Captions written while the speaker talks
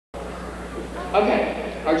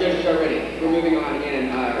Okay, our judges are ready. We're moving on in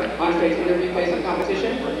our on-stage interview phase of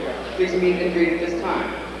competition. Please meet and greet at this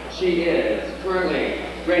time. She is currently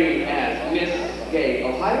reigning as Miss Gay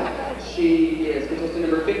Ohio. She is contestant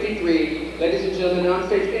number 53. Ladies and gentlemen,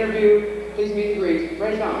 on-stage interview, please meet and greet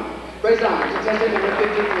Brazon. Brazon, contestant number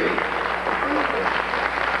 53.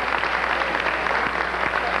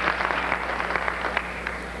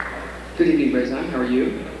 Good evening, Brazon. How are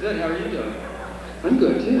you? Good. How are you doing? I'm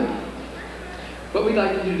good, too. What we'd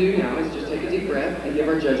like you to do now is just take a deep breath and give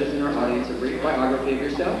our judges and our audience a brief biography of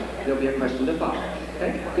yourself. There'll be a question to follow.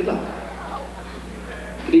 Okay? Good luck.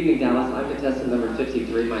 Good evening, Dallas. I'm contestant number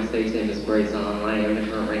 53. My stage name is Brazon. I am the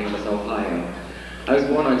current reigning Miss Ohio. I was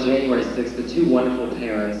born on January 6th to two wonderful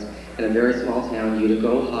parents in a very small town, Utica,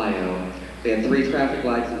 Ohio. We had 3 traffic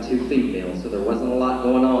lights and 2 feed mills, so there wasn't a lot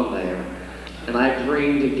going on there. And I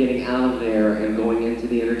dreamed of getting out of there and going into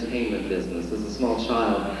the entertainment business. As a small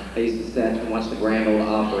child, I used to sit and watch the Grand Ole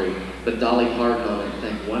Opry with Dolly Parton on it and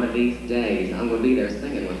think, one of these days, I'm going to be there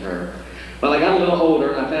singing with her. Well, I got a little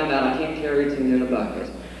older and I found out I can't carry a tune in a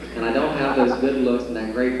bucket. And I don't have those good looks and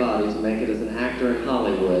that great body to make it as an actor in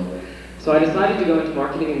Hollywood. So I decided to go into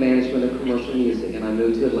marketing and management of commercial music, and I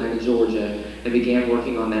moved to Atlanta, Georgia, and began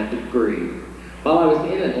working on that degree. While I was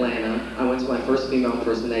in Atlanta, I went to my first female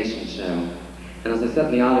impersonation show. And as I sat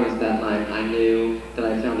in the audience that night, I knew that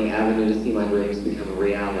I found the avenue to see my dreams become a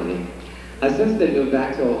reality. I since then moved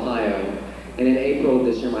back to Ohio, and in April of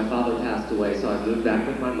this year, my father passed away, so I moved back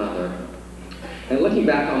with my mother. And looking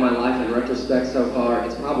back on my life in retrospect so far,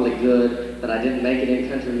 it's probably good that I didn't make it in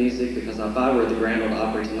country music, because if I were at the Grand Ole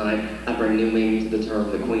Opry tonight, I'd bring new meaning to the term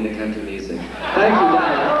the Queen of Country Music. Thank you, Dallas.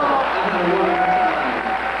 I've had a wonderful time.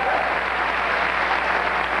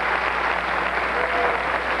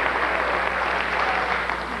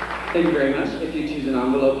 Thank you very much. If you choose an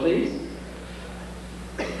envelope, please.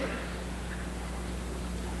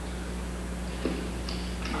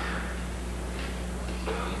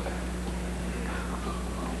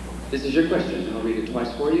 This is your question. I'll read it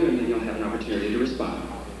twice for you, and then you'll have an opportunity to respond.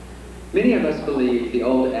 Many of us believe the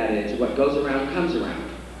old adage, what goes around comes around,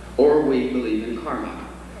 or we believe in karma.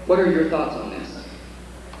 What are your thoughts on this?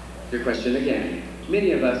 Your question again.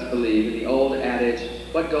 Many of us believe in the old adage,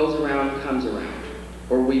 what goes around comes around,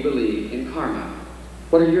 or we believe in karma.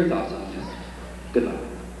 What are your thoughts on this? Good luck.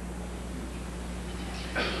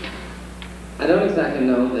 I don't exactly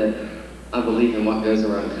know that I believe in what goes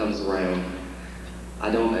around comes around. I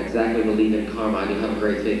don't exactly believe in karma. I do have a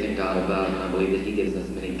great faith in God above, and I believe that He gives us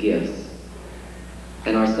many gifts.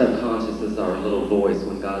 And our subconscious is our little voice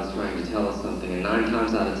when God is trying to tell us something. And 9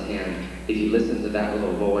 times out of 10, if you listen to that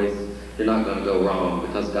little voice, you're not going to go wrong,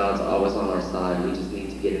 because God's always on our side. We just need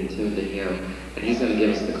to get in tune to Him, and He's going to give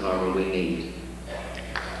us the karma we need.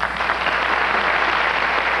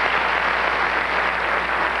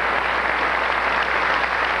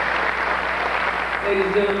 Ladies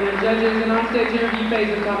and gentlemen and judges, an on-stage interview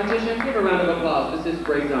phase of competition, give a round of applause. This is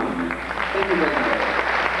Brazon. Thank you, Brazon.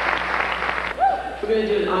 We're going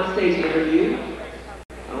to do an on-stage interview.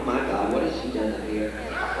 Oh my God, what has she done up here?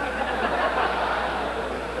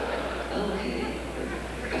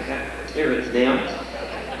 Okay. Here it is now.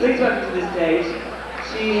 Please welcome to the stage.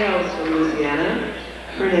 She hails from Louisiana.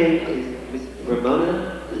 Her name is Miss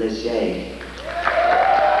Ramona LeGér.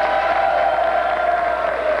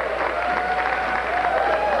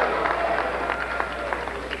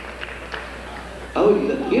 Oh, you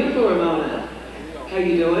look beautiful, Ramona. How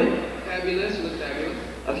you doing? Fabulous, you look fabulous.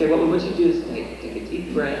 Okay, what we want you to do is take a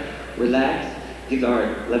deep breath, relax, give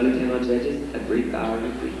our lovely panel of judges a brief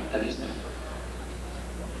biography of yourself.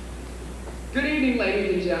 Good evening,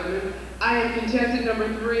 ladies and gentlemen. I am contestant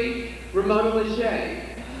number 3, Ramona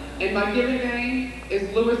LeGér, and my given name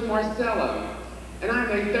is Louis Marcello, and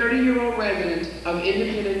I'm a 30-year-old resident of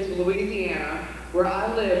Independence, Louisiana, where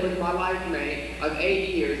I live with my life mate of 8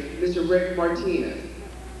 years, Mr. Rick Martinez.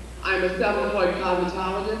 I'm a self-employed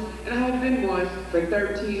cosmetologist, and I have been one for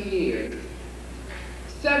 13 years.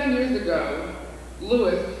 7 years ago,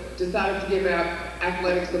 Louis decided to give out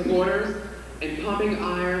athletic supporters and pumping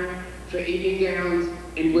iron for evening gowns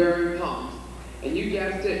and wearing pumps. And you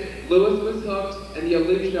guessed it, Louis was hooked, and the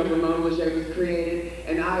illusion of Ramona LeGér was created,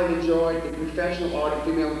 and I have enjoyed the professional art of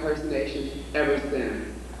female impersonation ever since.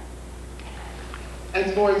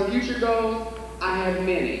 As far as future goals, I have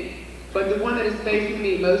many, but the one that is facing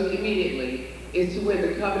me most immediately is to win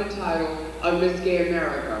the coveted title of Miss Gay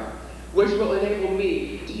America, which will enable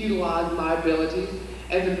me to utilize my abilities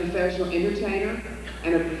as a professional entertainer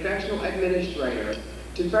and a professional administrator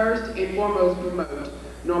to first and foremost promote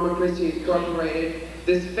Norma Christie Incorporated,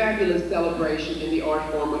 this fabulous celebration in the art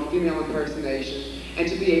form of female impersonation, and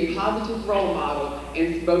to be a positive role model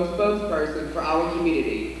and spokesperson for our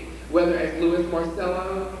community, whether as Louis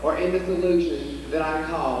Marcello or in this illusion that I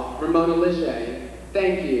call Ramona LeGér.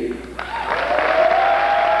 Thank you.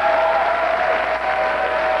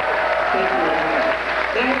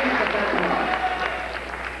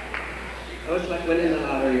 Oh, it's like winning the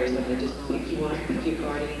lottery or something. Just pick you want, pick your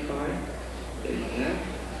card, any card. There you go.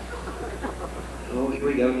 Oh, here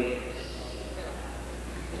we go again.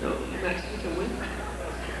 No, Max, you can win.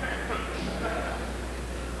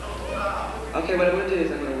 Okay, what I'm going to do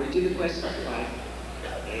is I'm going to redo the question twice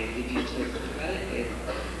and give you a chance to think about it,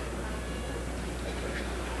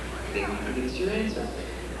 and then you can give us your answer.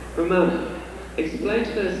 Ramona, explain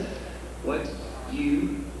to us what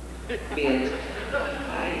you meant.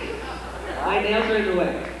 My nails are in the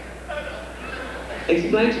way.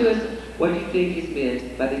 Explain to us what you think is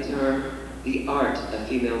meant by the term the art of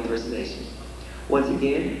female impersonation. Once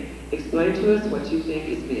again, explain to us what you think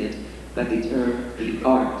is meant by the term the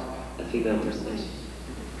art of female impersonation.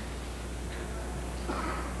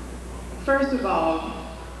 First of all,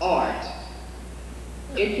 art.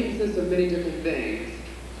 It consists of many different things.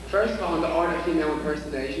 First of all, in the art of female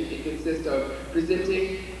impersonation, it consists of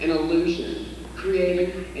presenting an illusion,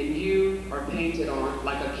 created and you are painted on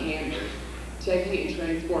like a canvas, taking and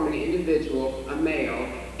transforming an individual, a male,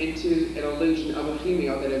 into an illusion of a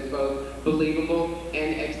female that is both believable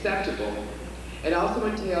and acceptable. It also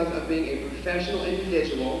entails of being a professional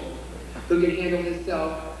individual who can handle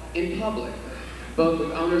himself in public, both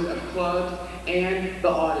with owners of clubs and the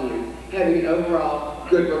audience, having an overall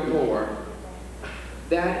good rapport.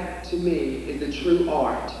 That, to me, is the true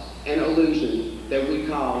art and illusion that we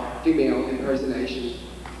call female impersonation.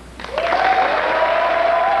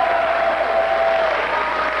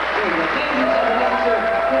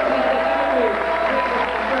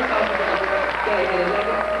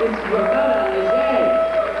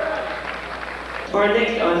 For our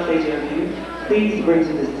next onstage interview, please bring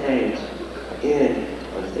to the stage, and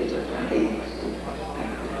on stage number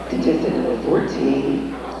 8, contestant number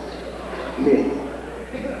 14, Miss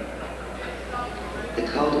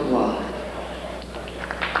Nicole Dubois.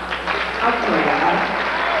 Outcome, guys.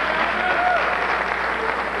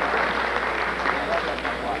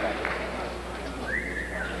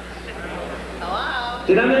 Hello?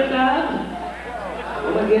 Did I mess up?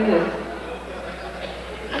 Oh my goodness.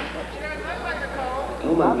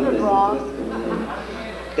 Oh my goodness. What's going on?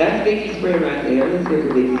 That's Vicki's friend right there. Let's hear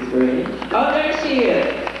for Vicki's friend. Oh, there she is.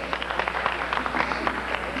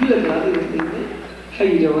 You look lovely this evening. How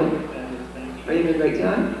you doing? Are you having a great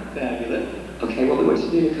time? Fabulous. Okay, what we want you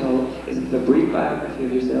to do, Nicole, is give a brief biography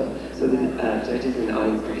of yourself so the judges and the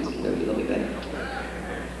audience can get to know you a little bit better.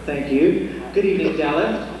 Thank you. Good evening,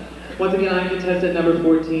 Dallas. Once again, I'm contestant number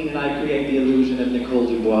 14, and I create the illusion of Nicole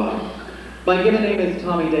Dubois. My given name is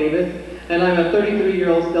Tommy Davis, and I'm a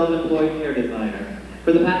 33-year-old self-employed hair designer.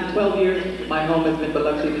 For the past 12 years, my home has been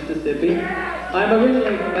Biloxi, Mississippi. I'm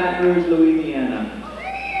originally from Baton Rouge, Louisiana.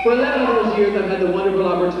 For 11 of those years, I've had the wonderful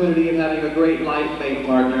opportunity of having a great life mate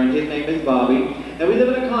partner, and his name is Bobby. And we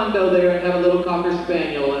live in a condo there and have a little Cocker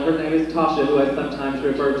Spaniel, and her name is Tasha, who I sometimes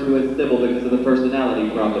refer to as Sybil because of the personality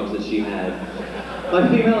problems that she has. My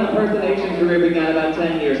female impersonation career began about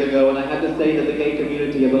 10 years ago, and I have to say that the gay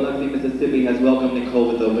community of Biloxi, Mississippi has welcomed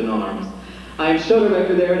Nicole with open arms. I am show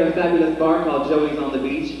director there at a fabulous bar called Joey's on the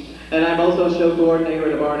Beach, and I'm also show coordinator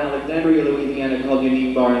at a bar in Alexandria, Louisiana called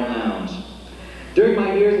Unique Bar and Lounge. During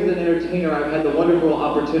my years as an entertainer, I've had the wonderful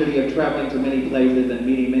opportunity of traveling to many places and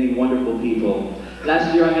meeting many wonderful people.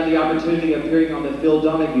 Last year, I had the opportunity of appearing on the Phil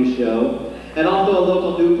Donahue Show, and also a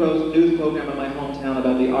local news program in my hometown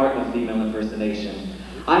about the art of female impersonation.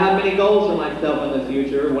 I have many goals for myself in the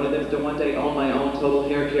future. One of them is to one day own my own total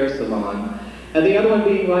hair care salon. And the other one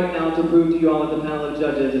being right now to prove to you all as a panel of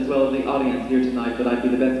judges, as well as the audience here tonight, that I'd be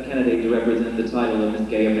the best candidate to represent the title of Miss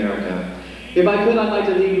Gay America. If I could, I'd like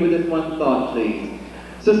to leave you with this one thought, please.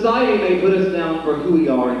 Society may put us down for who we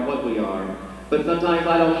are and what we are, but sometimes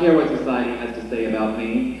I don't care what society has to say about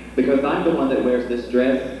me, because I'm the one that wears this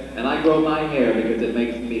dress, and I grow my hair because it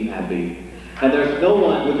makes me happy. And there's no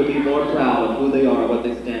one who could be more proud of who they are, what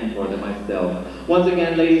they stand for, than myself. Once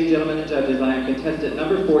again, ladies, gentlemen, and judges, I am contestant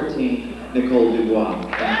number 14, Nicole Dubois.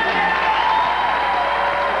 Thank you.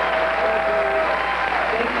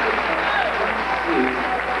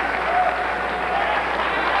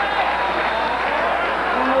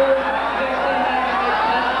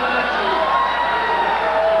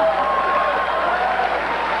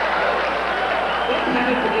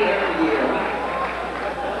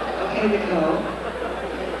 Hey, Nicole,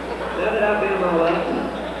 now that I've been them all up,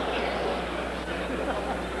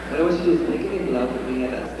 what I want you to do is make an envelope, and we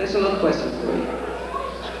have a special little question for you.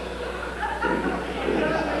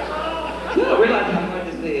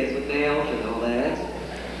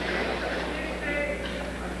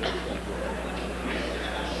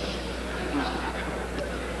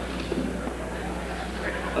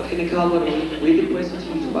 Nicole will read the question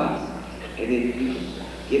to each of us, and then you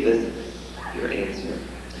give us your answer.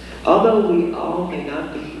 Although we all may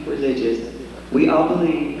not be religious, we all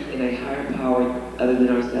believe in a higher power other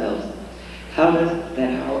than ourselves. How does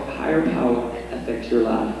that higher power affect your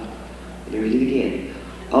life? Let me read it again.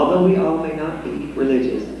 Although we all may not be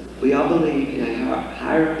religious, we all believe in a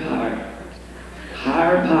higher power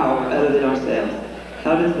other than ourselves.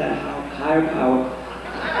 How does that higher power,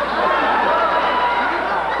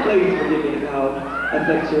 please forgive me, Nicole,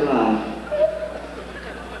 affect your life?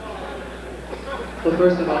 Well,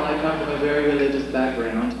 first of all, I come from a very religious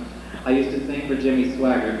background. I used to sing for Jimmy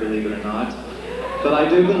Swaggart, believe it or not. But I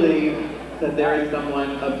do believe that there is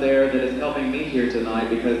someone up there that is helping me here tonight,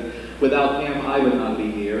 because without him, I would not be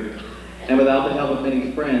here. And without the help of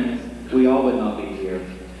many friends, we all would not be here.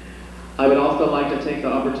 I would also like to take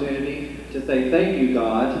the opportunity to say thank you,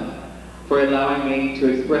 God, for allowing me to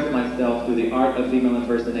express myself through the art of female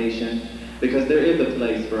impersonation, because there is a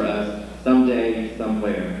place for us someday,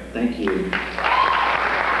 somewhere. Thank you.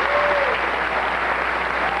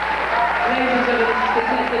 Ladies and gentlemen, this is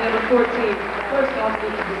contestant number 14. First off,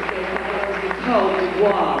 this is the stage, Nicole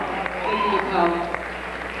Dubois. Thank you, Nicole.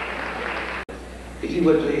 If you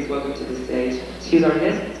would please welcome to the stage. She's our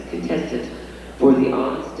next contestant for the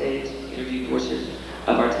on-stage interview portion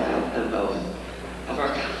of our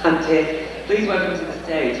contest. Please welcome to the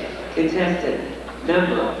stage contestant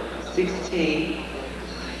number 16.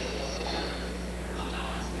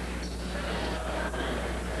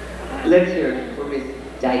 Let's hear it for Miss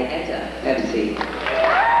Dieta, Pepsi.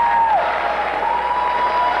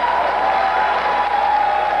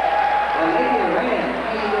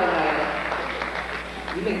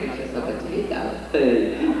 You make me kiss up a potato.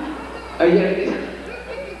 Are you ready?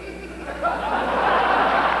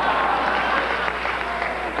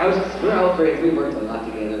 We're all friends. We worked a lot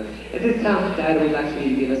together. At this time, Dieta, we'd like for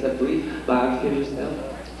you to give us a brief biography of yourself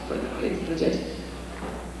for the audience and the judges.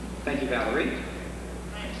 Thank you, Valerie.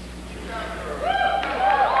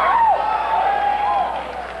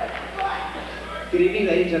 Good evening,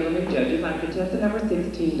 ladies and gentlemen, judges. I'm contestant number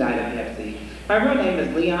 16, Dieta Pepsi. My real name is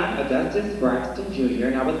Leon Augustus Braxton Jr.,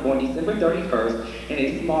 and I was born December 31st in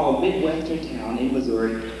a small Midwestern town in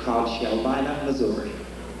Missouri called Shelbina, Missouri.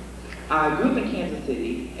 I grew up in Kansas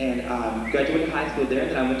City and graduated high school there,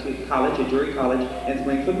 and then I went to college at Drury College in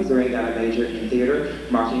Springfield, Missouri, and got a major in theater,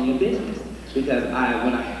 marketing, and business. Because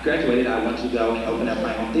when I graduated, I wanted to go and open up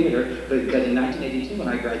my own theater, but in 1982 when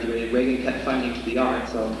I graduated, Reagan cut funding to the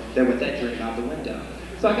arts, so there went that dream out the window.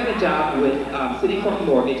 So I got a job with Citicorp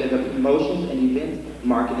Mortgage as a promotions and events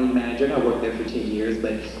marketing manager, and I worked there for 10 years,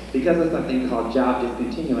 but because of something called job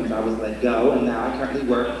discontinuance, I was let go, and now I currently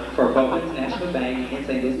work for Bowman's National Bank in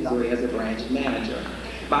St. Louis, Missouri as a branch manager.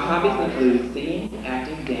 My hobbies include singing,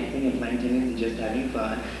 acting, dancing, and playing tennis, and just having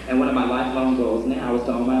fun, and one of my lifelong goals now is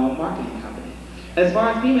to own my own marketing company. As far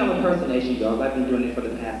as female impersonation goes, I've been doing it for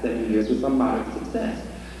the past 7 years with some moderate success.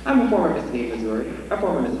 I'm a former Miss Gay Missouri, a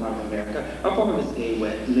former Miss Harlem America, a former Miss Gay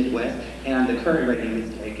Midwest, and I'm the current reigning Miss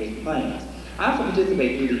KK Plains. I also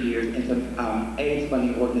participate through the years in some AIDS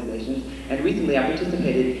funding organizations, and recently I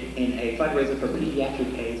participated in a fundraiser for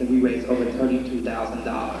pediatric AIDS, and we raised over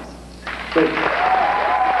 $32,000.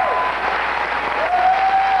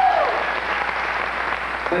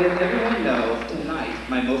 But as everyone knows, tonight,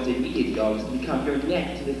 my most immediate goal is to become your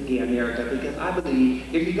next Miss Gay America, because I believe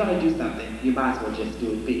if you're going to do something, you might as well just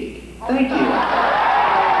do it big. Thank you.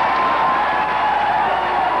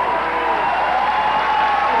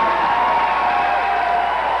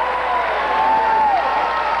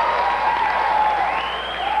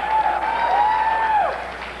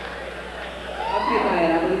 Okay,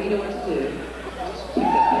 Diana, I believe you know what to do. Keep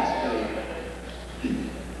that blessing going.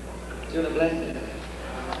 Do you want a blessing?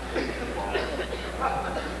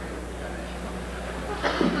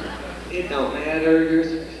 It don't matter.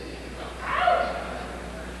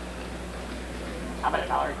 How about a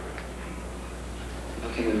dollar?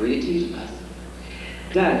 Okay, we'll read it to each of us.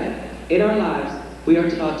 Diana, in our lives, we are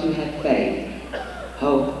taught to have faith,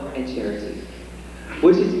 hope, and charity.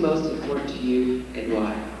 Which is most important to you and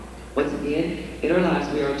why? Once again, in our lives,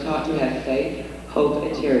 we are taught to have faith, hope,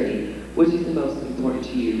 and charity. Which is the most important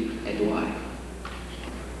to you and why?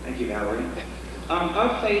 Thank you, Valerie.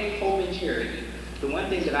 Of faith, hope, and charity, the one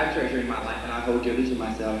thing that I treasure in my life, and I hold dearly to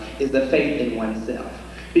myself, is the faith in oneself.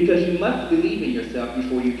 Because you must believe in yourself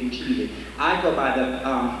before you can achieve it. I go by the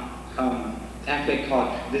aspect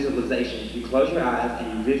called visualization. You close your eyes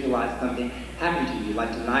and you visualize something happen to you.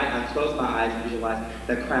 Like tonight, I close my eyes and visualize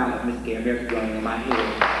the crown of Miss Gay America growing in my head.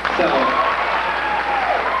 So,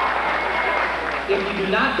 if you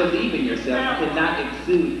do not believe in yourself, you cannot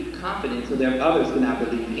exude confidence so that others cannot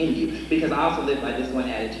believe in you. Because I also live by this one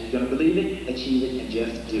attitude. You're going to believe it, achieve it, and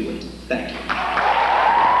just do it. Thank you.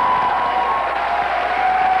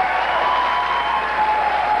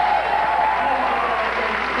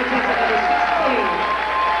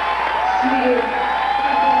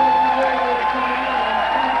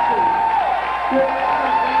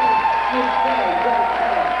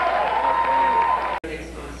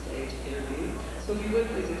 So if you would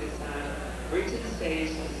please at this time, bring to the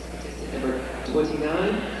stage contestant number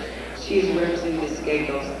 29. She is representing the Gay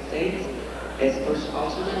Gulf States as first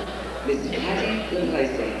alternate, Miss Patti Plaé.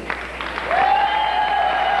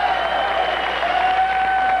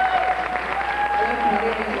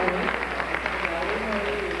 Hello, Patti.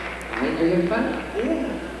 Are you having fun?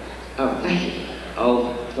 Yeah. Oh, thank you.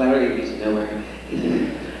 Oh, flattery gets you nowhere.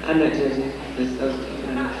 I'm not judging. This so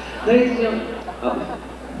funny. Ladies and gentlemen, oh,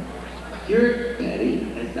 you're Patti,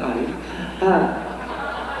 that's the audience.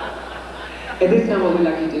 At this time, what we'd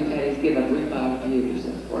like you to do, Patti, is give a brief overview of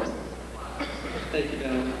yourself for us. Thank you,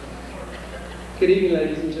 Val. Good evening,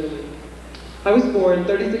 ladies and gentlemen. I was born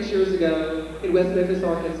 36 years ago in West Memphis,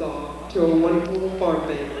 Arkansas, to a wonderful farm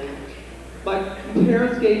family. My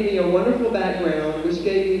parents gave me a wonderful background, which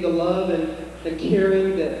gave me the love and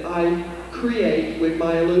caring that I create with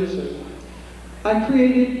my illusion. I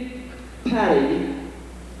created Patti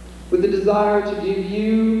with the desire to give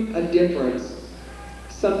you a difference,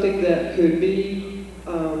 something that could be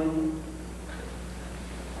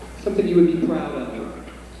something you would be proud of.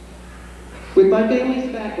 With my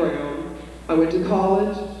family's background, I went to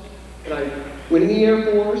college, and I went in the Air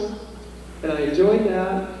Force, and I enjoyed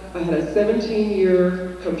that. I had a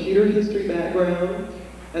 17-year computer history background,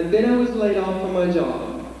 and then I was laid off from my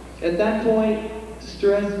job. At that point,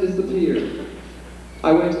 stress disappeared.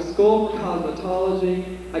 I went to school for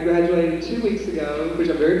cosmetology. I graduated 2 weeks ago, which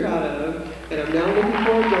I'm very proud of, and I'm now looking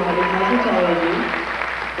for a job in cosmetology.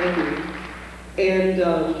 Thank you. And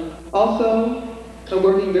also, I'm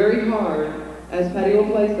working very hard, as Patti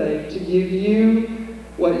Plaé, to give you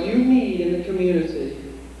what you need in the community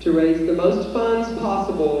to raise the most funds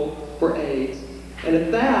possible for AIDS. And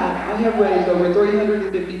at that, I have raised over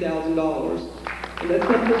 $350,000. And that's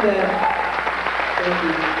something that, thank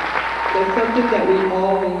you. That's something that we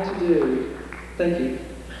all need to do. Thank you.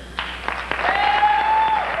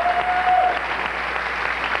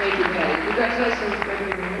 Thank you, Patti. Congratulations on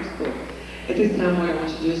graduating from high school. At this time, what I want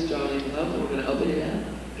you to do is draw an envelope, and we're going to open it up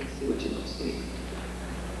and see what you want to see.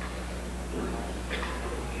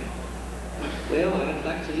 Well, I'd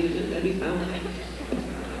like to use it. That'd be fine.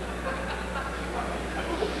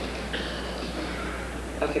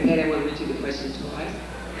 Okay, Patti, I want to read you the questions twice.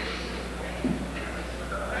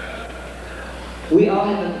 We all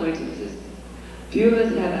have acquaintances. Few of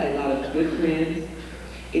us have a lot of good friends.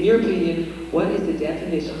 In your opinion, what is the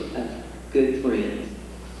definition of good friends?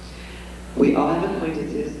 We all have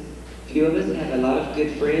acquaintances. Few of us have a lot of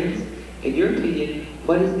good friends. In your opinion,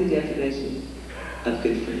 what is the definition of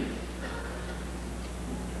good friends?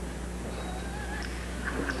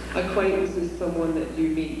 Acquaintance is someone that you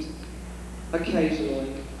meet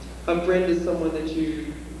occasionally. A friend is someone that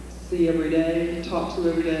you see every day, you talk to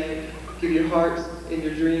every day, give your hearts and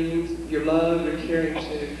your dreams, your love, your caring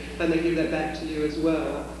to, and they give that back to you as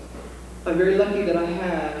well. I'm very lucky that I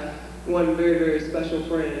have one very, very special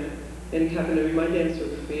friend, and he happened to be my dancer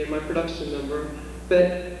with me in my production number.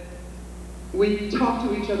 But we talk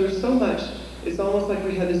to each other so much, it's almost like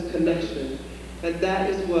we have this connection. And that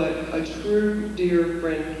is what a true dear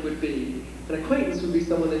friend would be. An acquaintance would be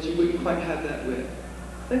someone that you wouldn't quite have that with.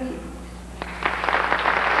 Thank you.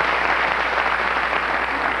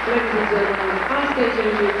 Ladies and gentlemen, on stage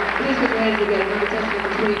interview, please put your hands together for contestant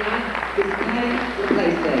number 29, Miss Patti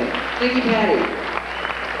Plaé. Thank you, Patti.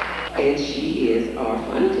 And she is our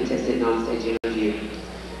final contestant on stage interview,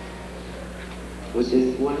 which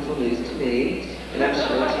is wonderful news to me, and I'm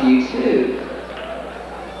sure to you too.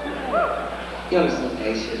 Y'all are so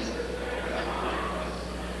patient.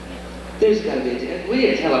 There's got to be we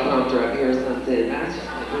need a teleprompter up here or something. I just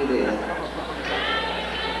can't do this.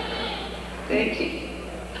 Thank you.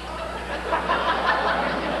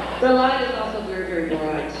 The light is also very, very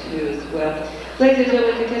bright too as well. Ladies and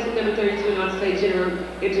gentlemen, contestant number 32 on stage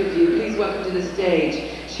interview, please welcome to the stage.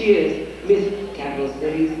 She is Miss Capital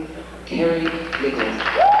Cities, Nicole.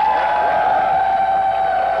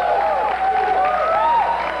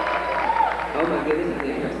 Oh my goodness, I'm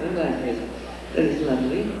going to wear sunglasses. That is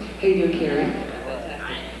lovely. How you doing, Carrie?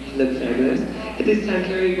 You look fabulous. At this time,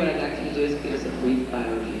 Carrie, what I'd like you to do is give us a brief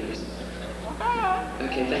bio of yours.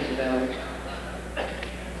 Okay, thank you, Valerie.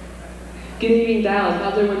 Good evening, Dallas.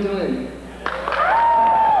 How's everyone doing?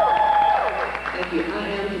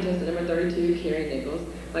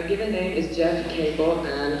 My given name is Jeff Cable,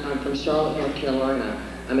 and I'm from Charlotte, North Carolina.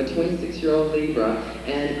 I'm a 26-year-old Libra,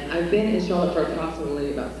 and I've been in Charlotte for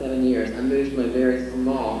approximately about 7 years. I moved from a very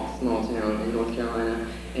small town in North Carolina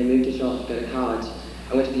and moved to Charlotte to go to college.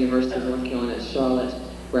 I went to the University of North Carolina at Charlotte,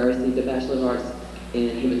 where I received a Bachelor of Arts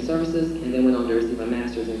in Human Services, and then went on to receive a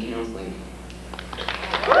Master's in Counseling.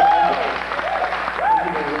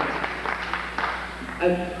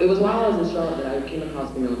 It was while I was in Charlotte that I came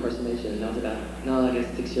across female impersonation, and that was about, I guess,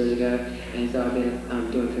 6 years ago. And so I've been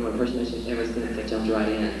doing female impersonation ever since I jumped right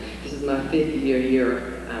in. This is my 5th year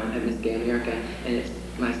here at Miss Gay America, and it's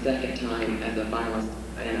my 2nd time as a finalist.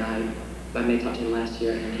 And I made top 10 last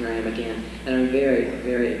year, and here I am again. And I'm very,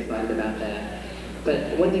 very excited about that.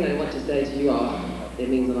 But one thing I want to say to you all, it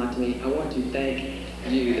means a lot to me. I want to thank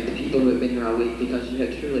you, the people who have been here all week, because you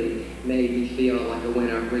have truly made me feel like a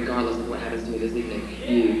winner, regardless of what happens to me this evening.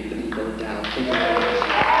 You, the people of Dallas. Thank you very much.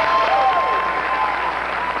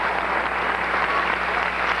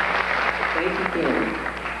 Thank you, Gary.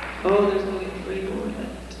 Oh, there's only 3 more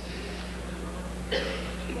left.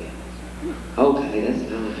 Okay, that's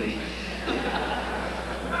Penelope.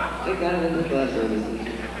 They got it in the bus on this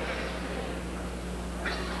evening.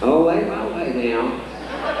 Oh, wait now.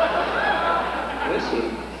 What's she?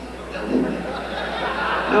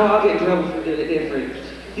 Oh, I'll get in trouble for doing it different.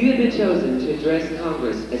 You have been chosen to address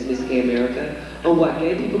Congress as Miss Gay America on what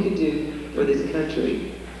gay people can do for this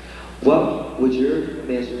country. What would your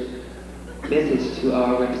message to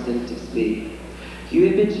our representatives be? You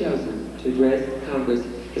have been chosen to address Congress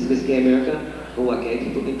as Miss Gay America on what gay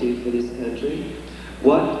people can do for this country.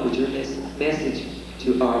 What would your message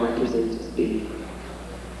to our representatives be?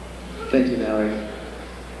 Thank you, Valerie.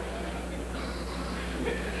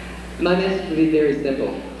 My message would be very simple.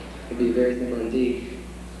 It would be very simple indeed.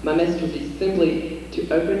 My message would be simply to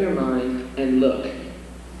open your mind and look,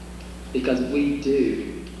 because we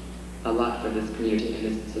do a lot for this community and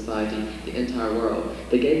this society, the entire world.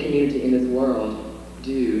 The gay community in this world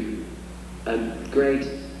do a great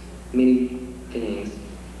many things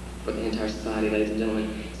for the entire society, ladies and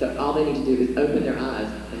gentlemen. So all they need to do is open their eyes,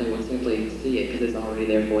 and they will simply see it, because it's already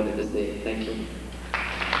there for them to see. Thank you.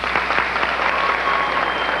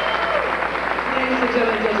 Ladies and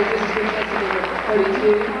gentlemen, judges, this is contestant number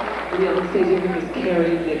 32. And the on stage here is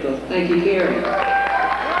Carrie Nichols. Thank you, Carrie.